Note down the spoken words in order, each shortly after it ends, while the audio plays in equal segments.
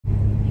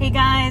Hey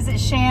guys,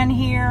 it's Shan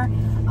here.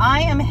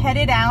 I am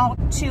headed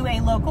out to a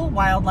local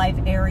wildlife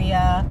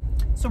area.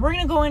 So we're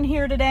gonna go in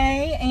here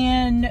today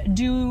and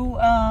do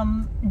a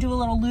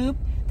little loop.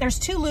 There's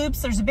two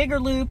loops. There's a bigger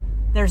loop.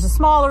 There's a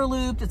smaller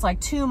loop that's like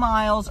 2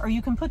 miles, or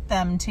you can put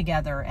them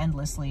together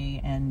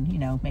endlessly and, you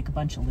know, make a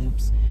bunch of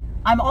loops.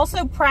 I'm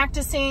also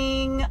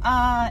practicing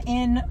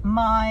in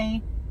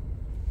my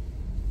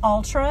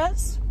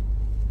Altras,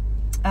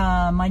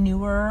 my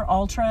newer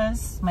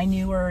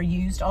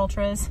used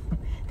Altras.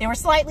 They were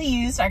slightly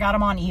used. I got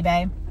them on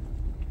eBay.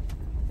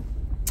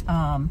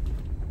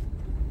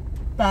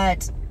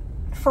 But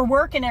for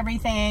work and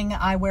everything,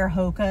 I wear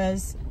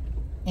Hokas,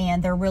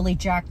 and they're really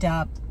jacked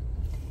up.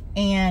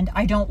 And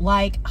I don't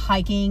like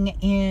hiking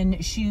in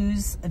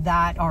shoes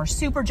that are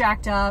super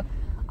jacked up.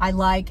 I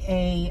like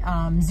a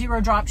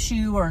zero drop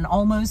shoe or an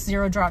almost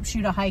zero drop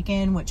shoe to hike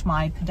in, which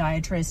my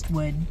podiatrist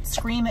would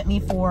scream at me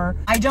for.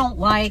 I don't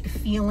like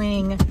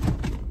feeling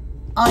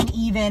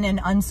uneven and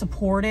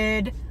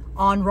unsupported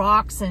on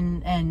rocks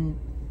and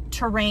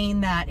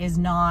terrain that is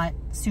not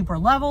super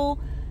level.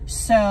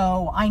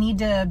 So I need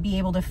to be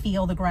able to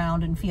feel the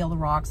ground and feel the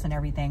rocks and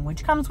everything,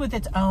 which comes with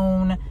its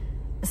own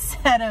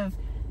set of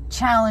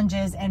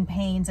challenges and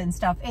pains and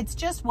stuff. It's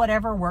just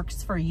whatever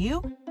works for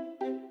you.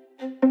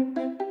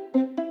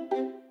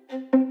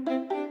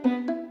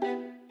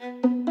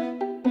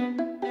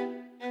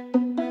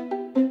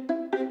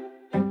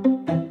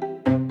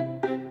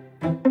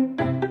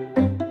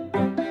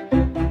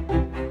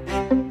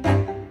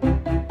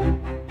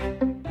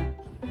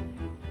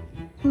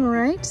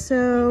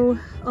 So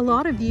a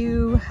lot of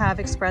you have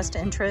expressed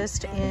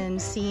interest in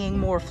seeing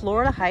more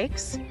Florida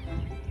hikes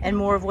and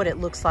more of what it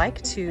looks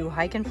like to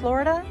hike in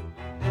Florida.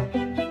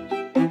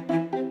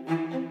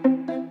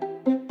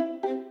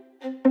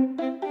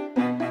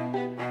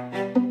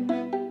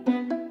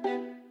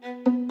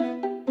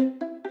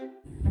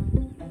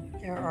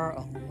 There are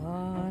a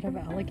lot of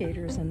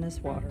alligators in this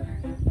water.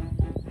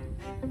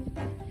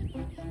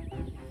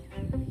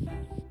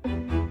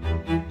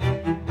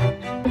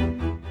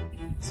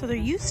 So there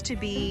used to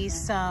be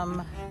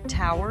some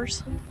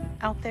towers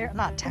out there,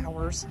 not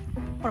towers,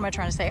 what am I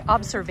trying to say?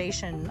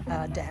 Observation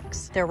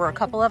decks. There were a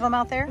couple of them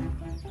out there,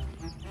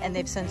 and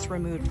they've since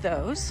removed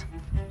those.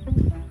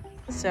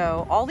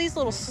 So all these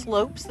little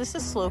slopes, this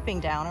is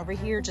sloping down over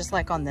here, just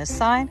like on this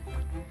side.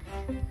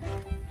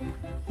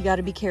 You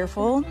gotta be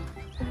careful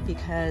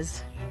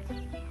because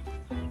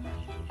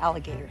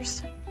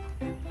alligators,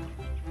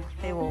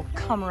 they will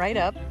come right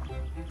up,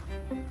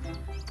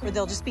 or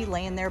they'll just be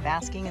laying there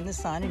basking in the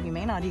sun and you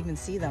may not even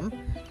see them,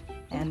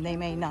 and they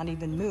may not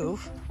even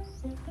move.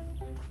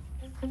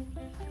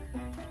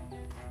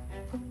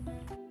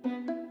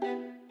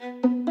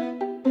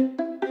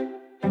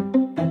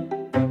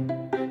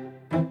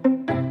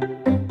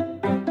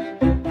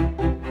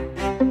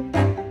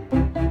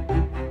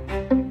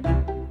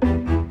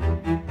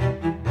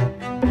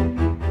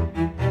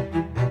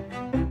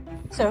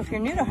 So if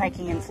you're new to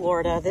hiking in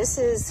Florida, this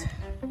is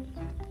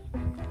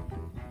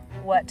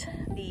what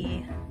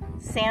the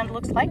sand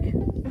looks like.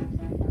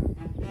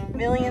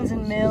 Millions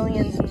and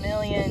millions and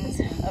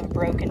millions of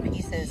broken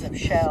pieces of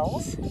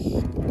shells.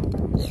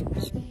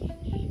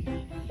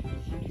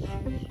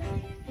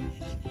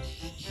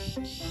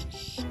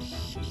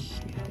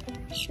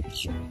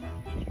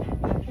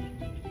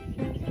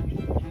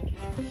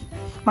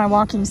 My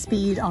walking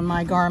speed on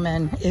my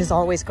Garmin is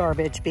always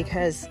garbage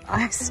because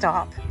I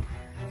stop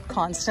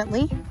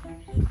constantly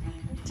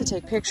to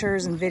take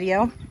pictures and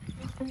video.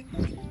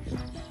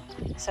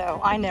 So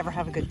I never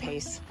have a good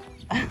pace.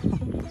 I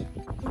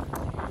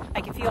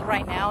can feel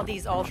right now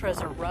these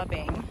Altras are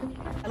rubbing.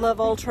 I love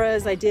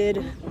Altras. I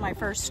did my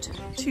first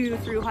 2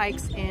 thru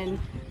hikes in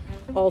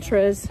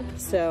Altras,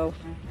 so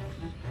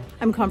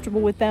I'm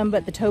comfortable with them,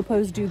 but the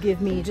topos do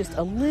give me just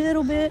a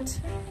little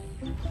bit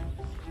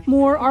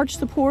more arch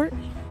support.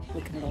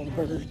 Looking at all the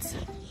birds.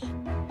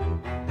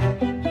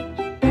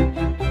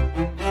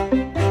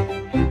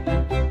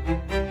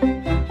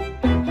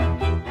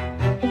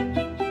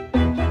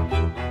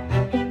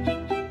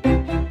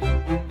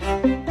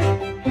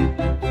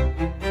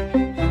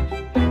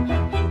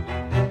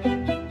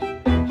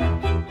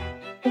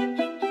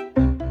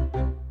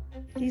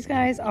 These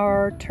guys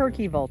are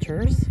turkey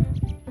vultures.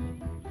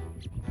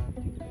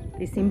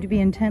 They seem to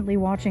be intently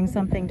watching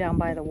something down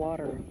by the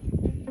water.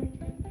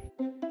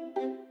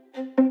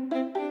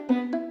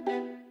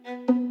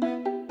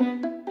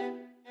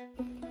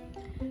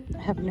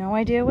 I have no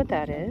idea what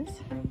that is.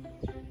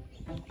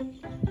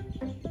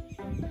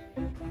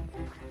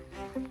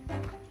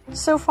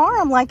 So far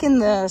I'm liking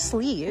the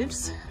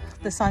sleeves,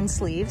 the sun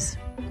sleeves.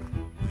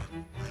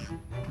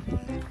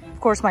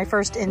 Of course, my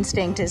first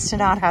instinct is to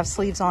not have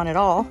sleeves on at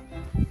all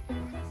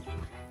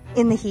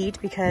in the heat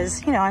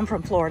because, you know, I'm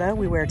from Florida.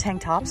 We wear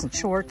tank tops and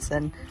shorts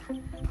and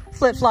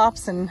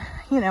flip-flops, and,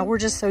 you know, we're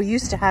just so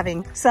used to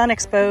having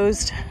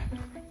sun-exposed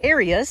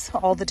areas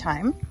all the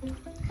time.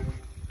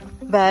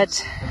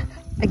 But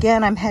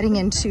again, I'm heading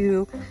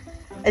into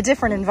a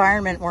different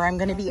environment where I'm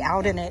going to be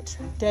out in it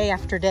day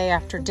after day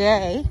after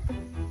day.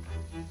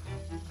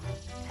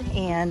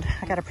 and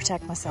I gotta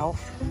protect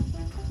myself.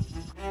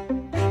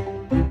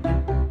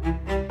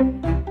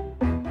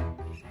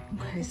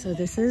 Okay, so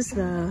this is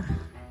the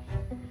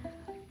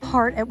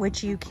part at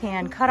which you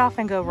can cut off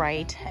and go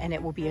right, and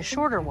it will be a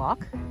shorter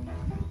walk.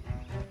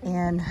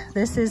 And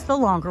this is the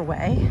longer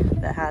way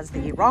that has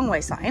the wrong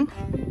way sign,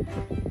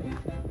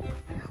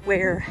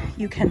 where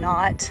you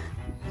cannot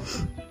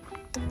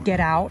get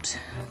out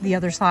the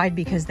other side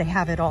because they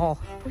have it all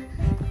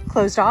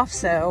closed off.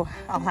 So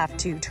I'll have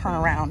to turn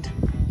around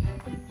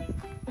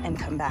and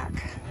come back.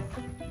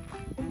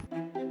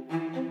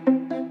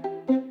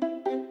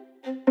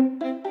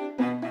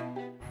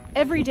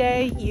 Every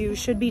day you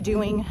should be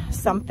doing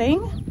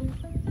something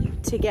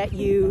to get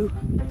you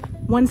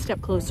one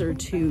step closer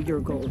to your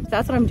goal.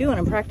 That's what I'm doing.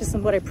 I'm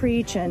practicing what I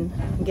preach, and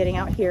I'm getting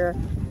out here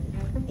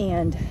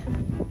and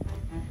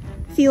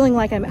feeling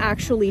like I'm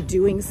actually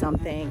doing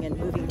something and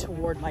moving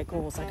toward my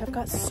goals. Like, I've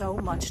got so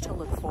much to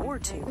look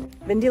forward to.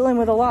 Been dealing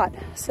with a lot.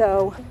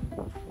 So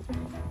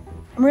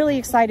I'm really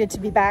excited to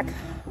be back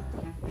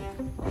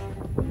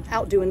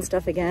out doing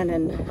stuff again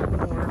and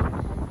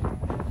more,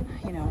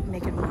 you know,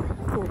 making more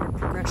forward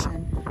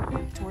progression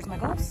towards my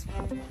goals.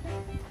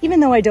 Even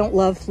though I don't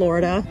love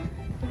Florida,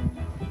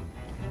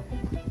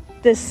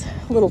 this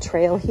little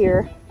trail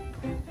here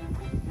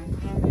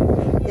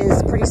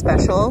is pretty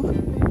special.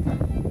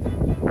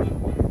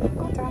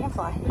 Oh,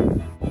 dragonfly.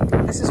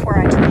 This is where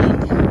I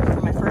trained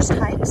for my first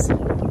hikes. I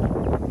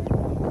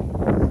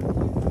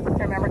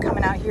remember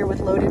coming out here with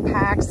loaded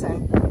packs,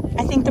 and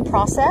I think the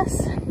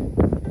process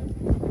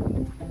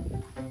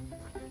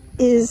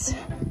is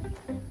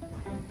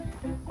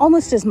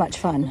almost as much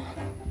fun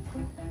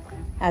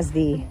as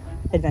the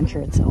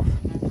adventure itself.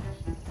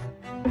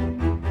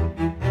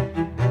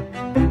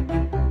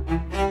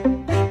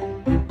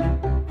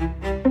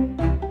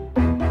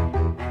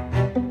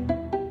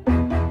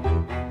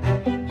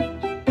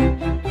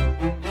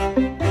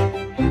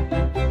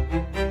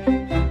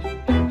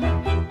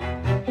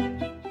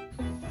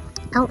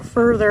 Out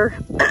further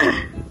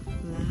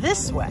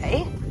this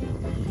way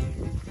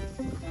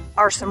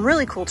are some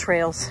really cool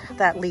trails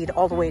that lead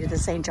all the way to the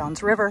St.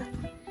 Johns River.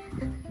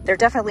 They're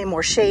definitely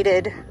more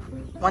shaded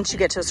once you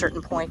get to a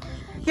certain point.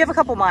 You have a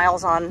couple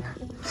miles on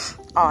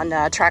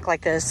a track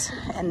like this,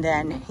 and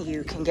then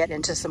you can get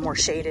into some more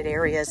shaded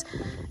areas,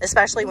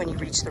 especially when you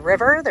reach the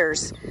river.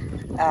 There's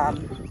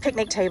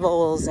picnic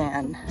tables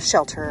and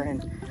shelter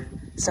and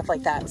stuff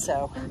like that,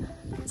 so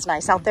it's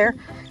nice out there.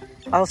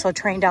 I also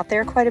trained out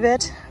there quite a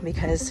bit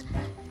because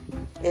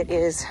it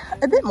is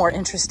a bit more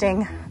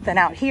interesting than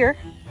out here.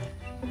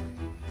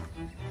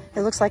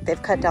 It looks like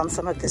they've cut down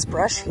some of this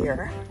brush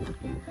here,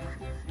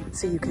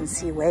 so you can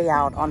see way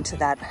out onto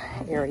that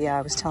area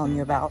I was telling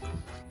you about.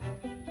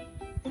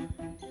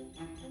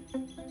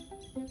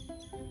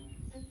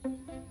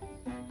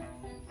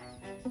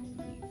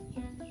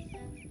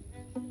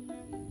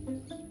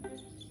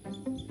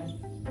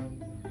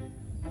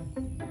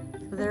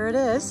 There it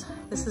is.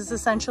 This is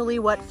essentially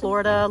what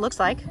Florida looks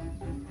like.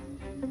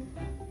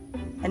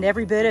 And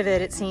every bit of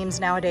it seems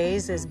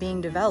nowadays is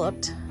being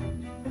developed.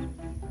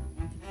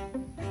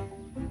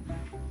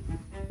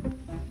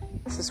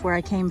 This is where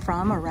I came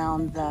from,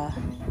 around the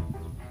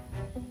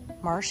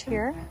marsh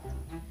here.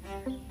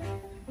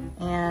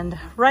 And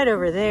right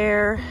over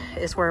there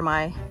is where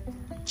my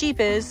Jeep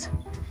is,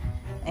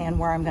 and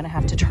where I'm gonna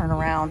have to turn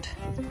around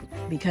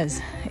because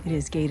it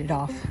is gated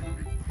off.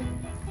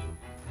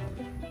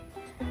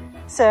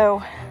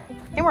 So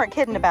they weren't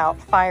kidding about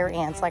fire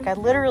ants. Like, I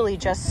literally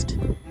just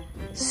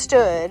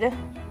stood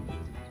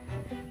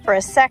for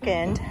a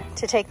second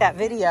to take that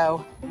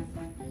video,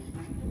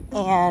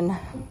 and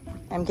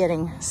I'm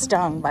getting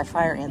stung by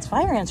fire ants.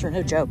 Fire ants are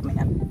no joke,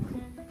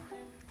 man.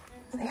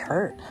 They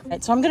hurt. All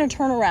right, so I'm gonna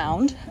turn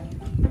around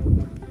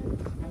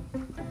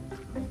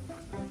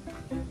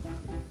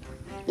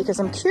because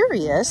I'm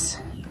curious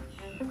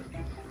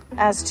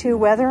as to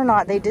whether or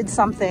not they did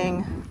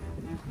something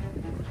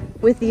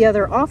with the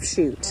other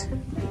offshoot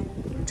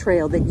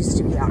trail that used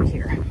to be out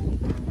here.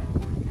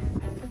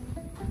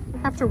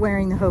 After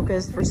wearing the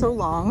Hokas for so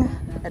long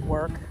at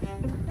work,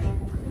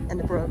 and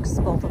the Brooks,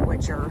 both of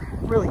which are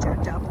really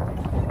jacked up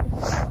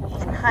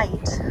in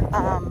height,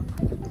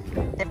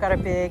 they've got a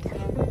big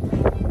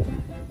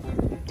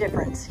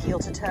difference heel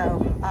to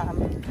toe.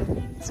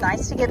 It's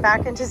nice to get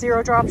back into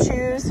zero drop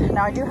shoes.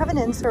 Now I do have an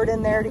insert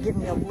in there to give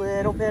me a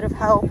little bit of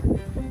help,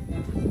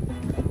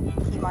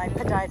 keep my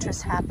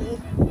podiatrist happy.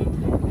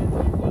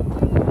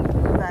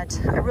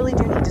 But I really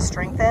do need to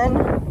strengthen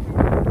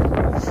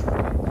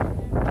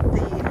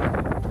the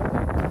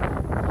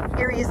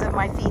areas of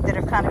my feet that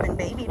have kind of been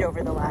babied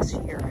over the last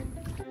year.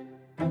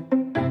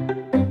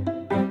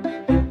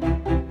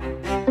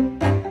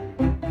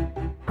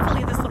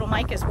 Hopefully this little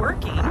mic is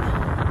working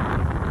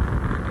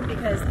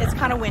because it's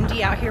kind of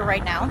windy out here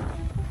right now.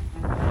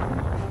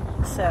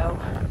 So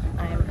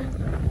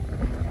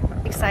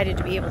I'm excited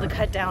to be able to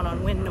cut down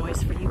on wind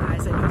noise for you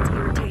guys. I know it's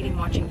irritating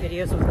watching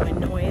videos with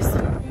wind noise.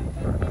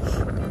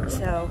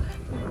 So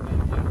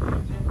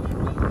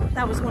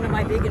that was one of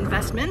my big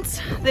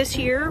investments this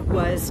year,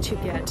 was to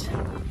get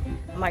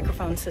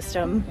microphone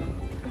system.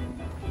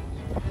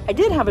 I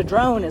did have a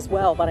drone as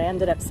well, but I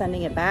ended up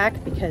sending it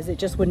back because it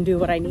just wouldn't do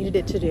what I needed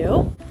it to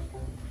do.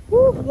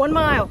 Woo, 1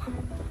 mile.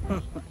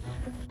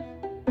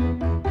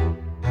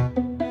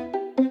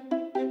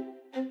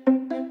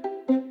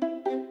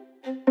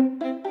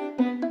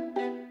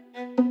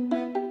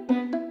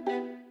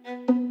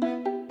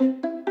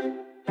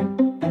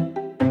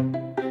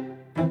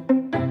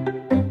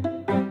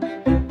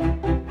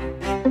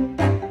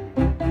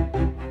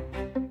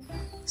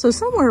 So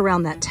somewhere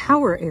around that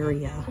tower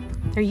area,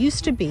 there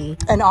used to be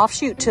an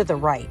offshoot to the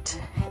right,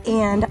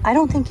 and I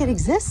don't think it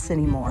exists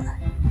anymore.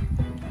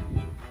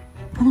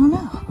 I don't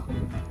know.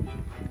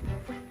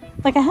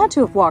 Like, I had to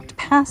have walked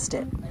past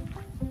it.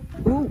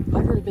 Ooh,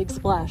 I heard a big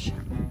splash. You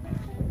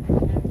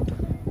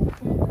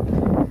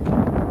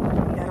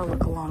gotta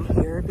look along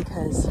here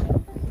because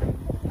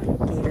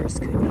gators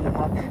could be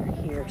up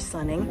here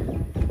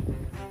sunning.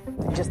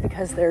 And just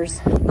because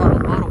there's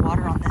not a lot of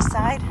water on this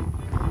side,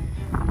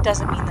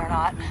 doesn't mean they're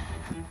not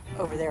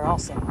over there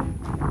also.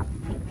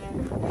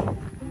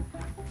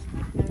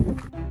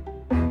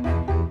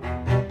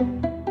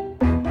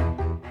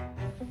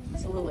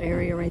 There's a little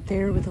area right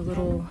there with a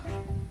little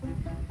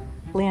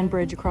land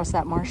bridge across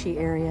that marshy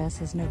area. It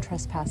says no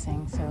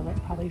trespassing, so that's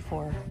probably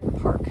for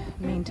park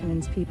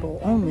maintenance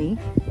people only.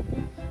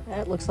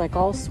 That looks like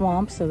all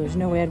swamp, so there's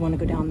no way I'd want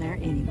to go down there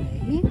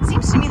anyway. It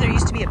seems to me there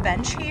used to be a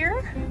bench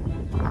here.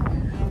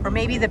 Or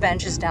maybe the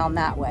bench is down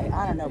that way.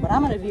 I don't know, but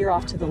I'm gonna veer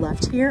off to the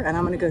left here and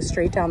I'm gonna go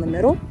straight down the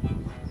middle.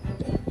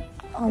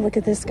 Oh, look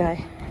at this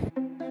guy.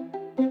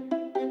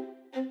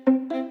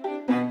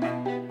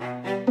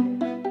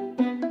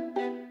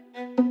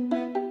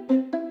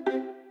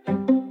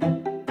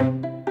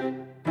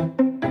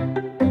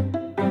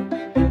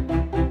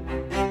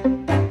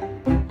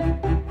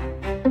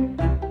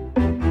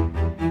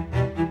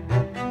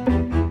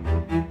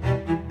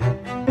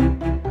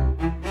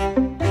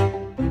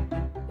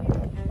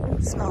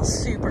 It smells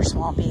super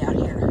swampy out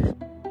here.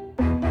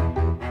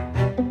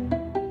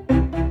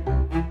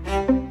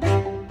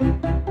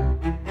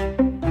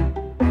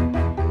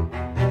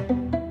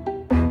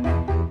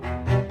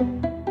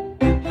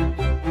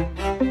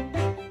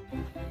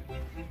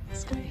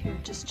 This guy here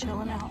just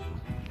chilling out.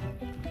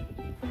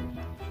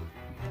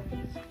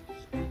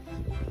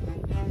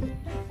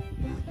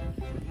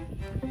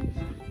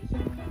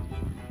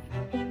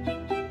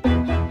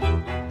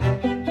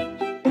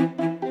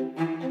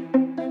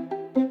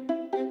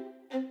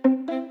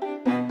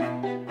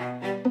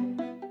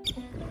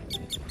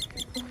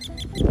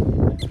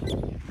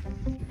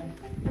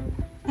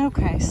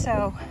 Okay,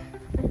 so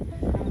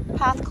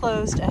path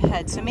closed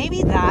ahead. So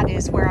maybe that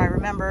is where I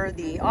remember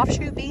the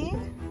offshoot being.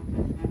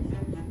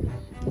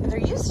 And there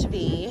used to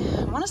be,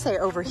 I want to say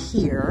over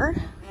here,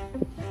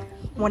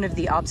 one of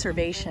the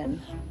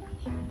observation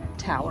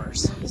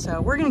towers.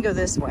 So we're going to go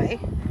this way.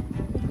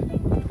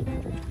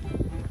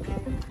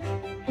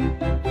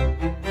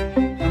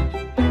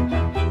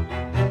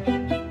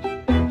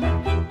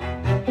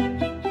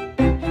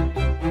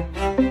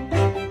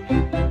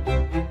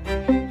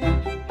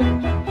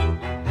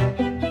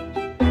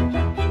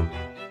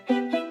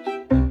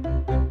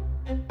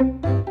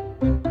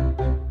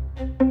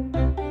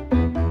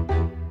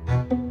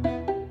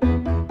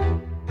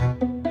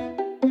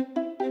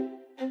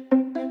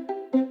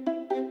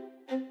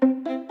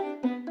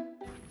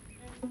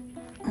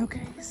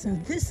 Okay, so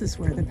this is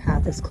where the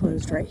path is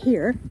closed right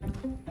here.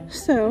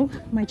 So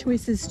my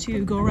choice is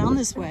to go around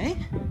this way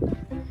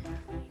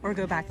or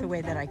go back the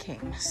way that I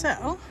came.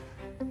 So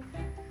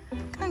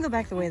I'm gonna go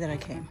back the way that I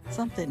came.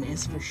 Something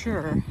is for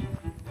sure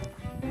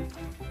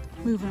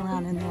moving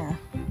around in there.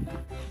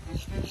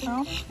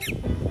 Well,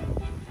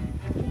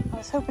 I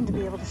was hoping to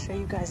be able to show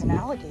you guys an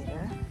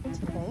alligator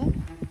today,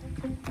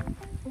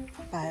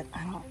 but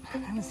I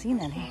haven't seen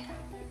any.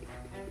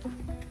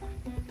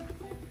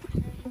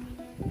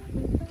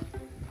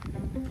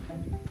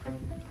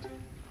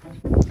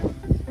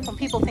 When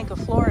people think of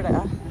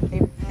Florida, they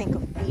think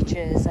of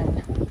beaches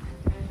and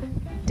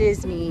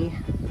Disney,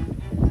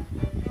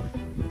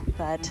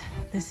 but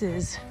this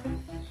is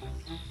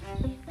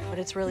what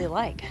it's really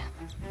like.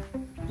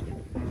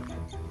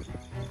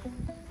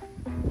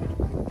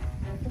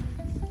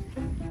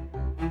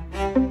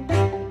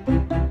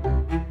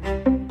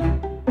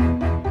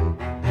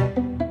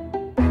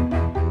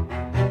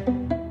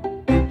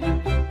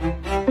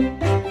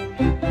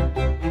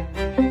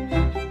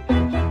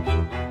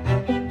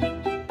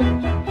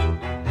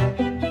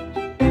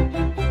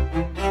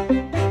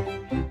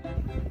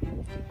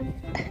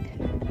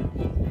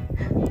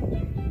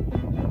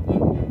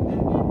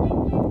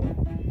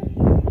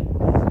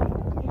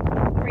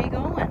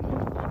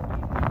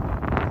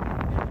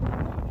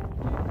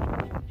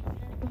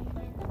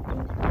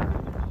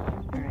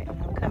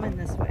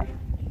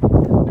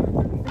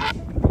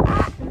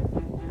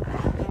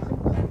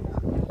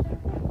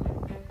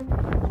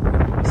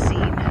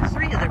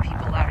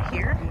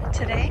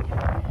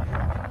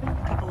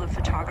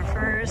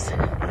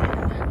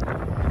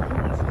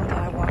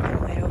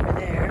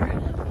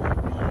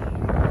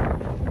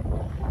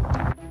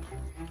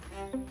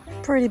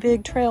 pretty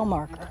big trail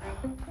marker.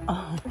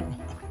 Oh.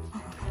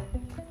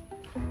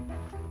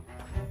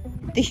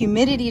 The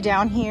humidity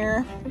down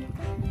here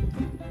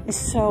is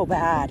so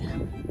bad.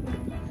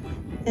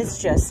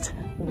 It's just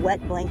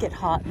wet blanket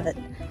hot, but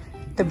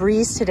the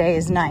breeze today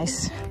is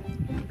nice.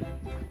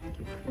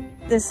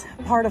 This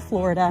part of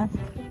Florida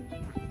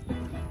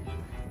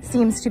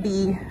seems to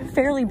be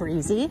fairly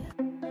breezy.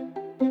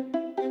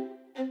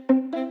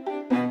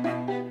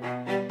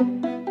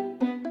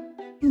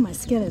 My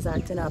skin is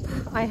acting up.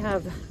 I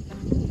have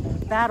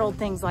battled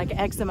things like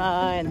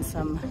eczema and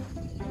some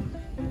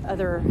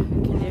other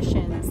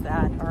conditions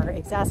that are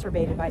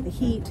exacerbated by the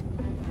heat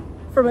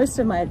for most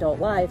of my adult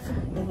life.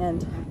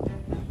 And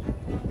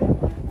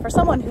for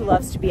someone who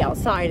loves to be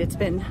outside, it's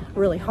been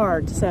really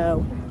hard.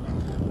 So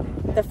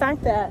the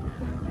fact that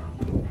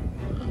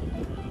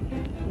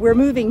we're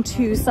moving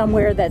to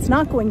somewhere that's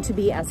not going to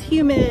be as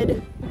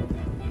humid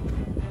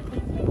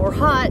or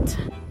hot,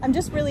 I'm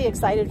just really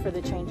excited for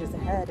the changes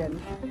ahead and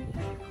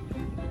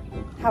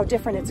how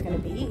different it's going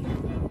to be.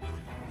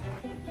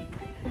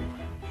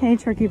 Hey,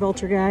 turkey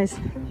vulture guys.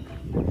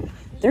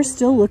 They're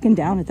still looking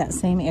down at that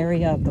same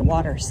area of the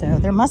water, so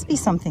there must be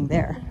something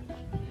there.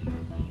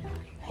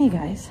 Hey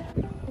guys.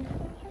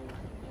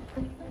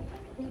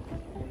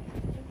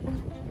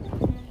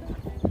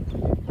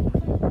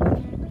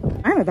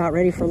 I'm about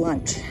ready for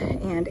lunch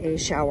and a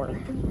shower.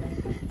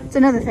 It's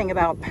another thing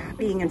about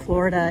being in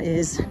Florida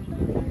is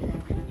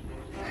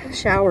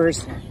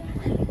showers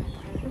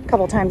a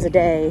couple times a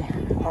day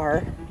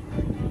are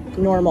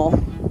normal.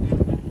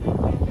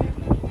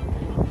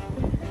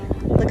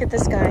 Look at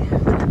this guy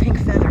with the pink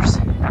feathers.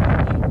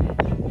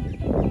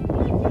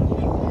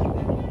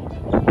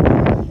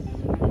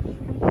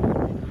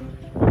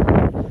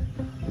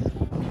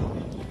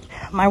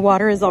 My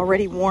water is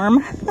already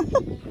warm.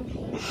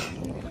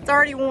 It's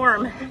already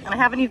warm, and I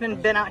haven't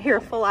even been out here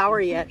a full hour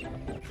yet.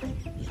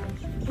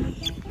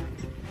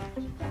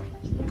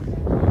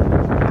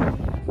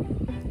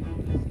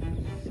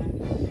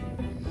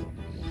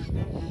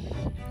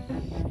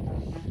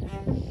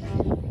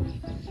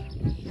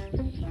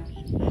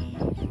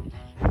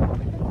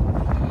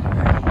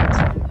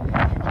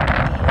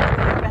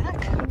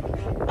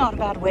 Not a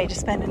bad way to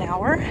spend an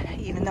hour,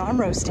 even though I'm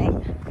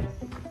roasting.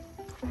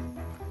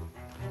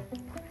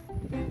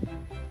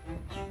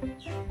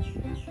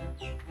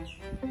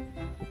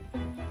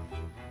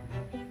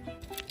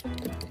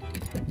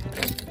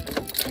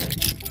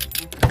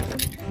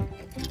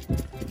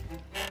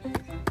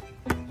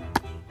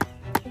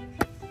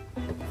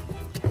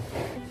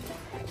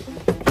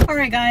 All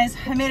right guys,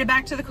 I made it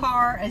back to the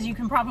car. As you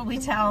can probably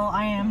tell,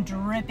 I am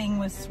dripping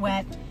with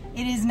sweat.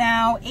 It is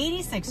now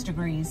 86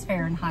 degrees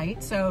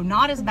Fahrenheit, so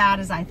not as bad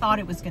as I thought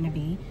it was going to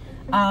be.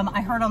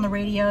 I heard on the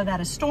radio that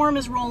a storm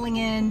is rolling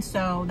in,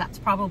 so that's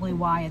probably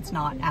why it's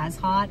not as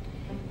hot.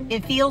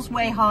 It feels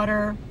way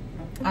hotter.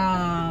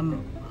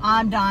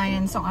 I'm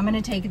dying, so I'm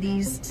going to take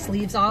these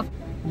sleeves off.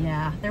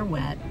 Yeah, they're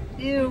wet.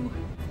 Ew.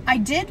 I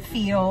did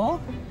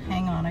feel,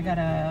 hang on, I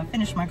gotta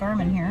finish my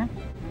garment here.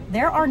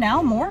 There are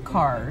now more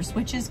cars,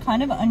 which is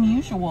kind of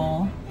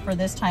unusual for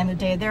this time of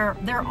day. There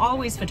are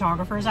always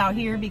photographers out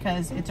here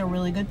because it's a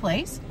really good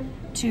place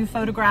to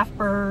photograph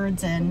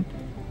birds and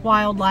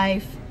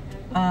wildlife,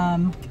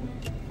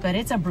 but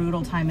it's a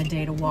brutal time of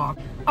day to walk.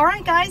 All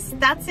right guys,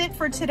 that's it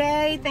for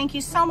today. Thank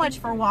you so much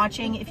for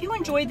watching. If you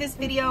enjoyed this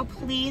video,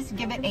 please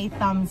give it a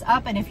thumbs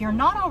up, and if you're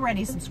not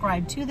already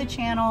subscribed to the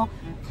channel,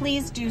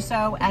 please do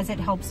so, as it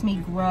helps me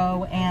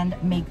grow and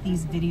make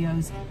these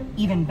videos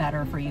even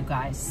better for you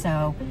guys.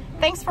 So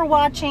thanks for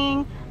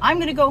watching. I'm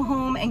gonna go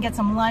home and get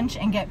some lunch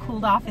and get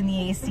cooled off in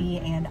the AC,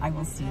 and I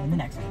will see you in the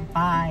next one.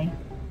 Bye.